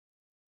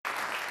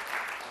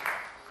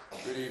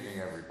Good evening,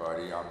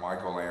 everybody. I'm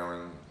Michael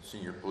Aaron,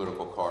 senior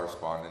political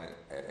correspondent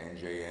at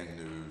NJN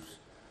News,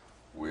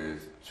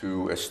 with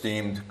two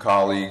esteemed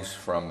colleagues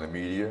from the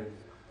media,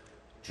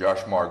 Josh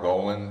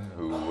Margolin,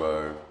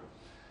 who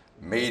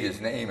made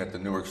his name at the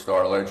New York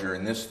Star-Ledger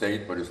in this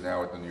state, but is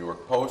now at the New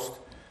York Post,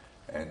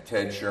 and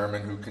Ted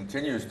Sherman, who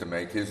continues to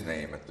make his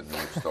name at the New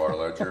York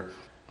Star-Ledger,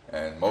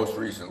 and most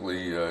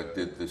recently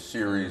did the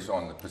series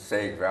on the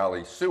Passaic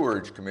Valley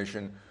Sewerage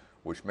Commission,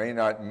 which may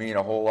not mean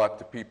a whole lot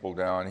to people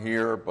down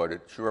here, but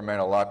it sure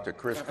meant a lot to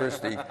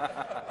Christie,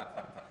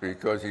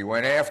 because he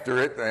went after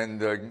it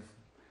and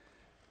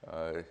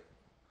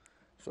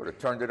sort of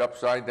turned it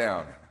upside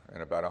down,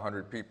 and about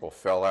 100 people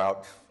fell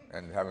out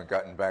and haven't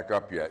gotten back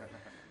up yet,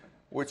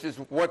 which is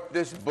what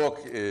this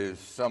book is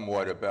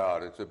somewhat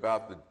about. It's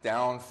about the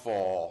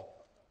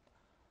downfall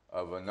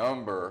of a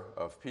number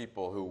of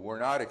people who were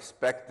not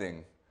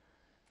expecting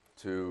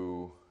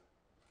to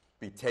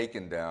be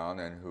taken down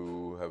and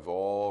who have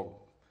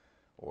all,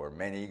 or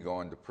many,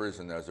 gone to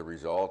prison as a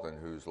result and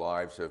whose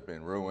lives have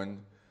been ruined.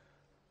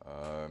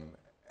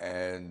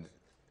 And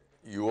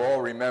you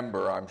all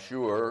remember, I'm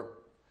sure,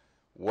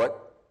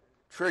 what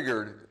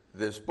triggered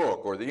this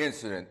book, or the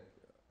incident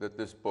that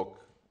this book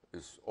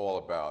is all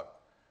about.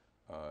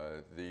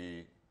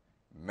 The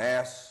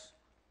mass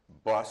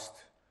bust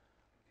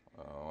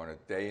on a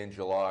day in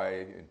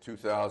July in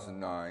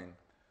 2009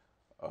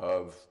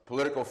 of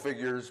political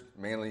figures,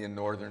 mainly in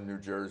northern New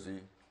Jersey,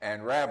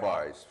 and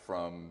rabbis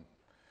from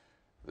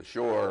the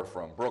shore,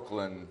 from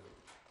Brooklyn,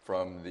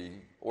 from the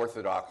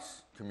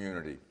Orthodox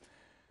community.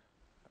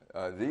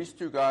 These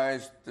two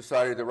guys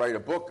decided to write a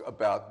book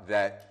about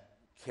that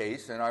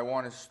case, and I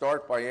want to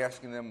start by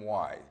asking them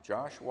why.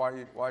 Josh, why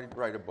did you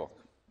write a book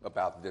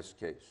about this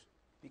case?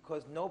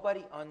 Because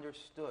nobody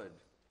understood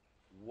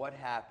what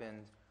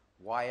happened,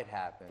 why it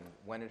happened,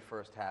 when it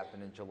first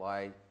happened in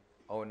July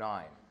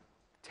 '09.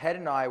 Ted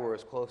and I were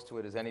as close to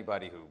it as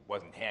anybody who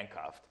wasn't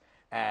handcuffed,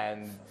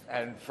 and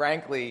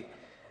frankly,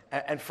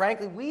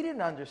 we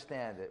didn't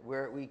understand it.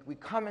 We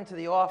come into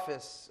the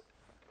office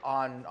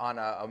on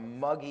a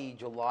muggy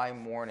July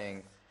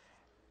morning,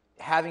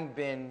 having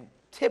been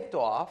tipped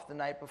off the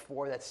night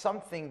before that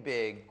something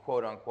big,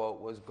 quote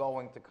unquote, was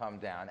going to come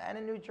down. And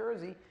in New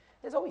Jersey,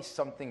 there's always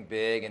something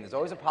big, and there's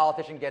always a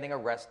politician getting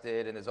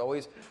arrested, and there's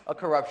always a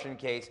corruption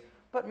case.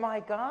 But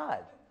my God,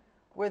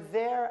 we're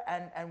there,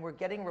 and we're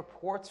getting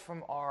reports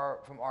from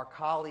our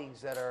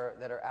colleagues that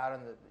are out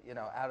in the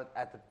out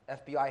at the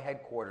FBI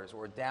headquarters,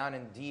 or down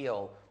in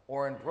Deal,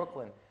 or in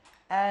Brooklyn,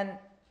 and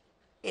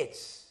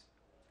it's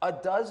a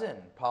dozen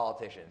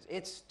politicians.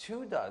 It's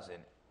 24.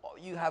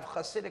 You have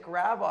Hasidic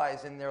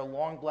rabbis in their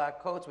long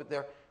black coats with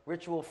their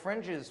ritual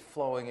fringes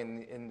flowing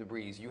in the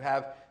breeze. You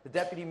have the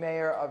deputy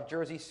mayor of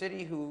Jersey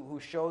City who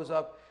shows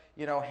up,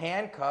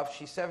 handcuffed.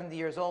 She's 70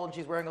 years old and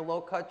she's wearing a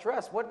low-cut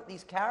dress. What are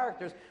these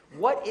characters?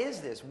 What is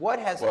this? What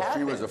has happened? Well,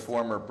 she was a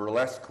former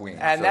burlesque queen.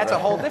 And so that's a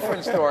whole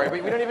different story,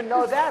 but we don't even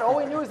know that. All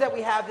we knew is that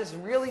we have this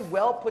really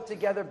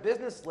well-put-together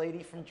business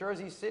lady from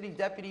Jersey City,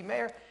 deputy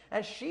mayor,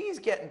 and she's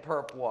getting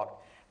perp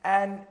walked.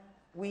 And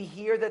we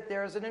hear that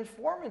there's an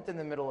informant in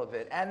the middle of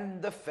it,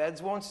 and the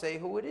feds won't say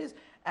who it is.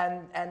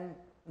 And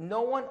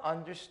no one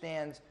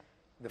understands.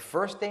 The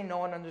first day, no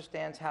one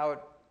understands how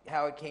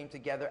it came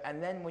together,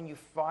 and then when you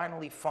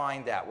finally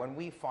find out, when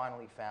we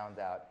finally found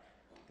out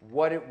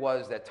what it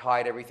was that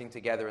tied everything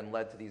together and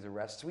led to these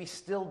arrests, we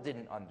still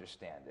didn't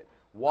understand it.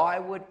 Why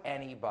would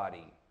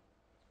anybody,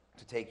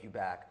 to take you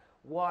back,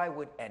 why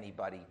would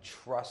anybody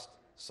trust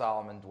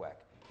Solomon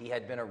Dweck? He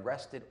had been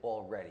arrested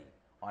already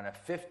on a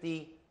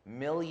 $50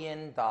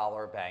 million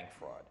bank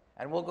fraud,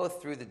 and we'll go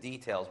through the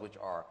details, which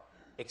are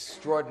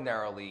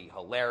extraordinarily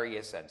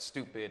hilarious and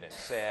stupid and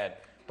sad,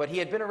 but he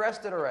had been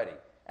arrested already,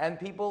 and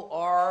people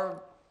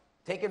are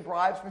taking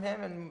bribes from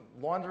him and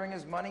laundering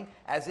his money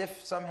as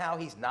if somehow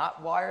he's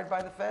not wired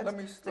by the feds. Let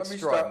me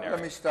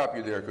stop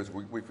you there, because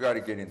we've got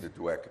to get into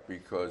Dweck,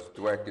 because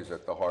Dweck is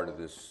at the heart of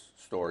this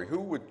story. Who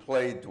would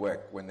play Dweck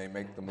when they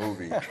make the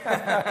movie of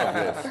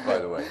this, by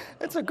the way?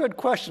 It's a good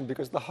question,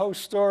 because the whole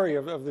story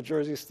of the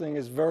Jerseys thing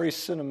is very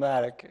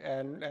cinematic,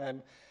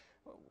 and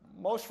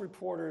most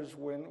reporters,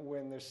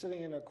 when they're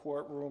sitting in a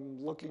courtroom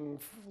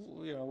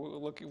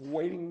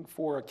waiting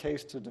for a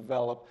case to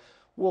develop,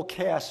 will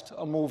cast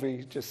a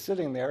movie just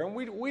sitting there, and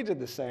we did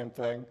the same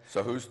thing.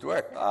 So who's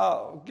Dweck?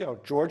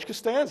 George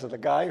Costanza, the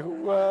guy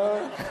who.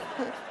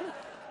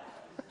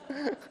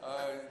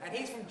 And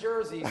he's from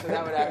Jersey, so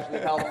that would actually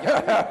help with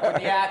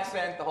the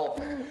accent, the whole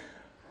thing.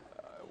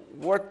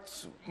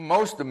 What's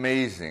most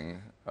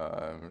amazing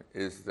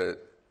is that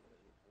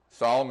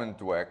Solomon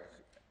Dweck,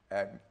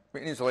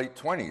 in his late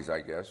 20s, I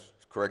guess,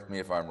 correct me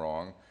if I'm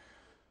wrong,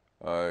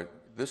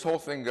 this whole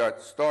thing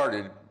got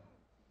started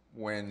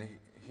when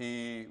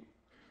he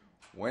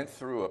went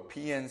through a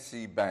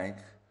PNC bank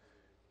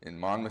in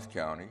Monmouth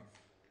County,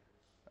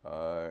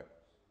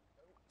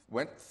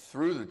 went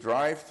through the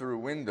drive-through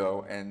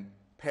window and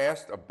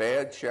passed a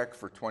bad check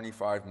for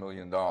 $25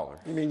 million.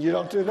 You mean you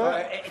don't do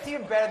that? It's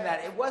even better than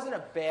that. It wasn't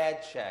a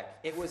bad check.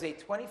 It was a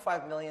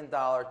 $25 million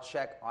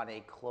check on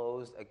a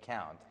closed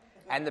account.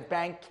 and the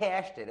bank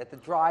cashed it at the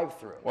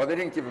drive-through. Well, they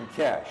didn't give him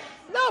cash.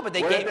 No, but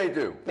they What gave. did they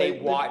do?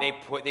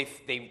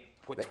 They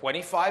put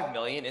 $25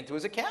 million into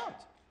his account.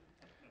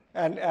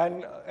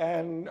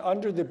 And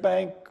under the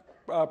bank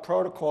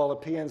protocol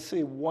at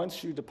PNC,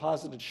 once you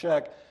deposit a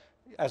check,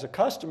 as a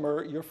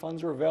customer, your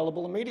funds are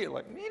available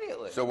immediately.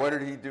 So what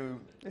did he do?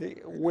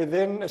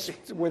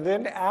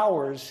 Within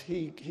hours,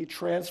 he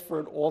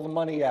transferred all the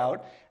money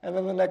out, and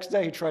then the next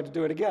day he tried to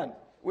do it again.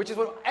 Which is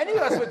what any of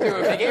us would do.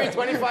 If they gave you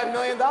 $25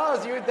 million,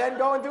 you would then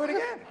go and do it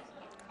again.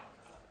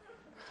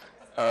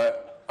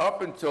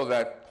 Up until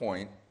that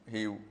point,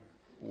 he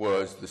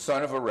was the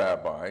son of a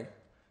rabbi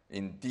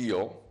in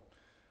Deal,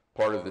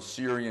 part of the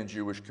Syrian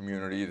Jewish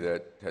community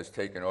that has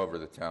taken over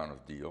the town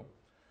of Deal.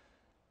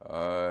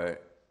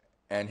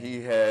 And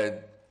he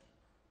had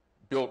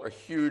built a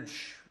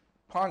huge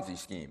Ponzi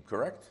scheme,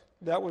 correct?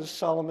 That was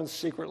Solomon's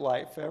secret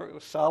life.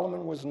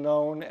 Solomon was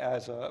known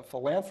as a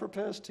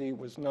philanthropist. He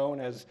was known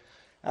as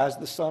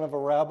the son of a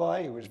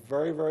rabbi. He was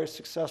very, very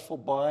successful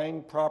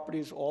buying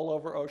properties all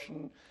over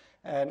Ocean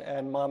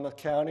and Monmouth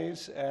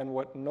counties. And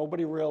what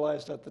nobody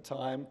realized at the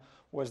time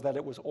was that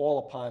it was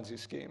all a Ponzi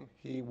scheme.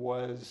 He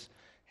was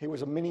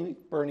a mini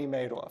Bernie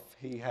Madoff.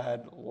 He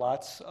had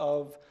lots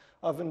of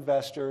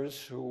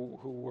investors who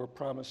were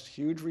promised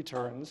huge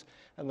returns.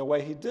 And the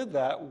way he did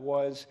that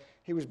was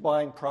he was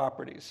buying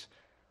properties.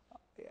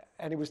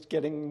 And he was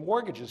getting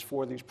mortgages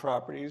for these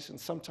properties, and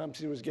sometimes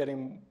he was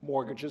getting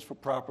mortgages for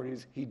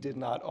properties he did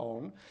not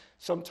own.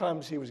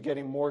 Sometimes he was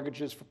getting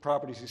mortgages for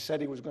properties he said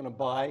he was going to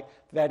buy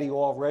that he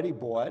already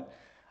bought.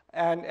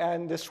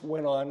 And this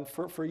went on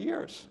for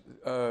years.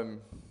 The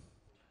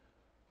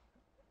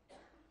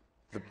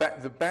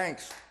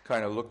banks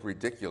kind of look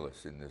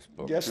ridiculous in this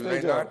book. Yes, they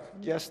do. Not?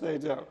 Yes, they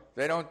do.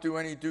 They don't do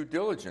any due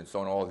diligence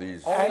on all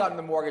these. Only on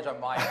the mortgage on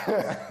my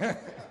house.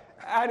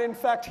 And in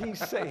fact, he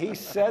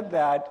said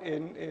that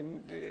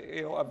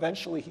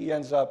eventually he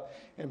ends up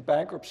in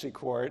bankruptcy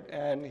court,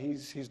 and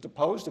he's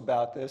deposed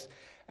about this.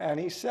 And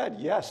he said,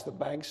 yes, the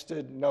banks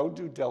did no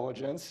due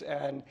diligence,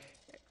 and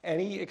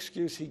any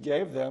excuse he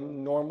gave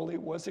them normally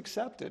was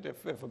accepted.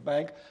 If a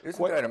bank...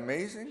 Isn't that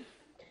amazing?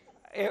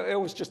 It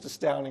was just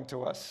astounding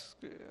to us.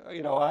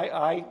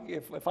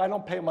 If I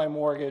don't pay my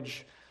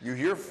mortgage... You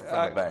hear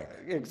from the bank.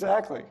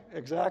 Exactly.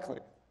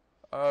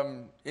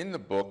 In the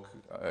book,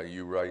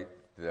 you write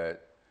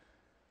that,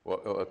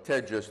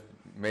 Ted just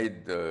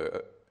made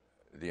the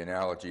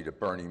analogy to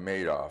Bernie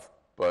Madoff,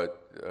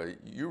 but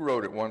you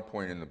wrote at one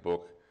point in the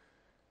book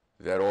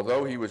that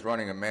although he was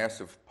running a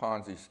massive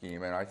Ponzi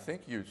scheme, and I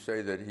think you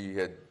say that he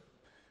had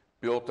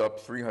built up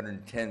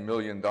 $310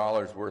 million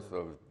worth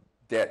of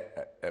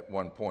debt at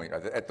one point,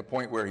 at the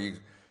point where he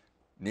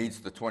needs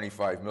the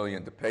 $25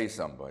 million to pay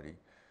somebody,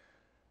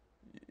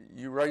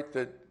 you write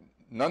that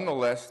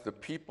nonetheless the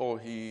people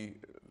he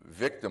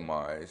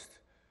victimized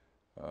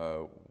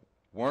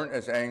weren't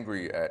as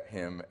angry at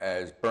him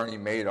as Bernie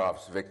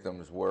Madoff's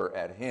victims were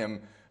at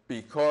him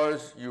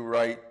because, you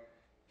write,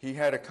 he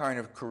had a kind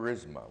of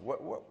charisma.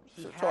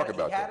 Talk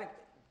about that.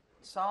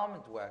 Solomon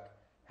Dweck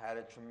had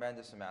a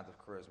tremendous amount of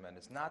charisma, and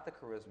it's not the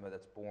charisma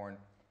that's born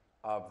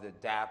of the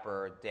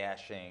dapper,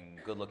 dashing,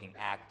 good-looking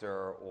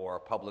actor or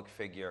public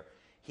figure.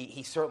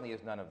 He certainly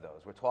is none of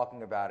those. We're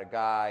talking about a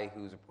guy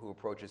who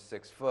approaches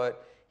 6 foot.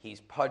 He's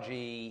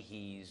pudgy.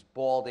 He's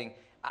balding.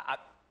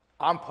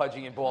 I'm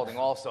pudgy and balding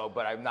also,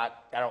 but I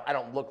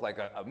don't look like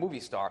a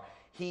movie star.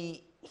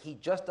 He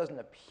just doesn't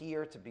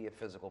appear to be a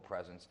physical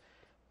presence,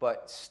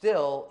 but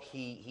still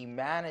he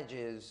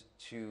manages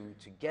to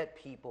get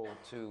people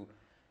to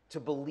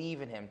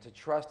believe in him, to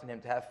trust in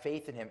him, to have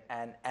faith in him,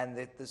 and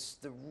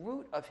the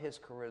root of his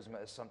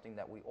charisma is something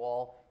that we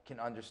all can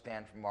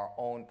understand from our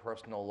own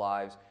personal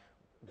lives,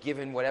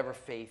 given whatever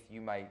faith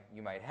you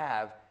might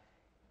have.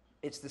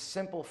 It's the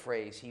simple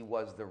phrase, he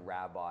was the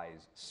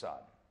rabbi's son.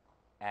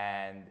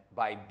 And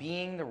by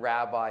being the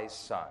rabbi's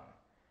son,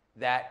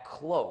 that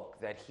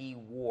cloak that he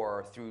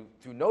wore through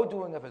no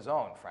doing of his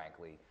own,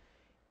 frankly,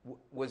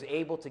 was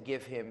able to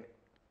give him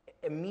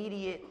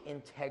immediate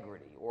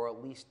integrity, or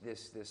at least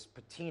this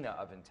patina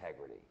of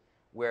integrity,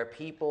 where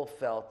people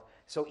felt,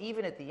 so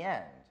even at the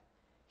end,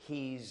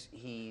 he's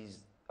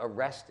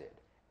arrested,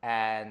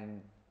 and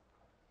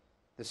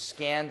the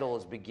scandal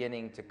is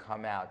beginning to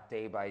come out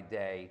day by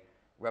day,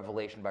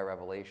 revelation by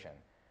revelation.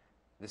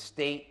 The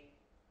state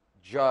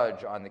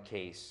judge on the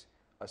case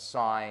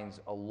assigns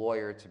a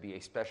lawyer to be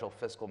a special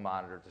fiscal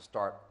monitor to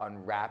start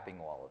unwrapping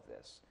all of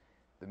this.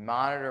 The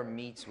monitor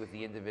meets with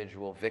the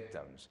individual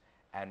victims,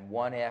 and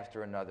one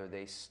after another,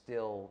 they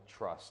still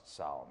trust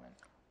Solomon.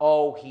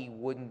 Oh, he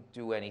wouldn't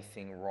do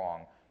anything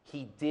wrong.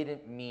 He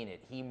didn't mean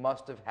it. He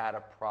must have had a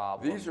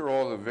problem. These are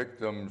all the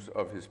victims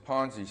of his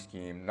Ponzi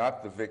scheme,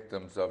 not the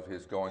victims of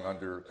his going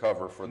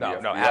undercover for the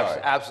FBI. No,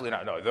 absolutely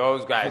not. No,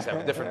 those guys have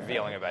a different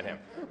feeling about him.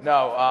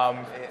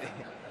 No,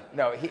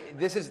 No,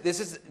 this is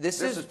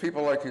This is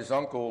people like his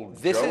uncle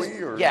this Joey?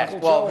 is Or yes.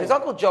 Uncle Well, Joey. his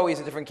uncle Joey is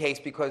a different case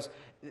because,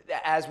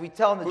 as we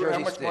tell in the Jersey How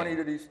much Sting, money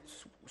did he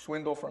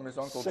swindle from his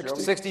uncle Joey?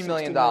 $60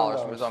 million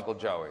 $60 from his uncle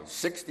Joey.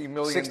 $60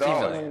 million.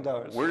 $60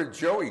 million. Where did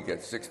Joey get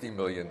 $60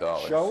 million?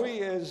 Joey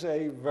is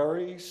a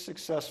very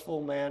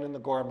successful man in the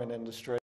garment industry.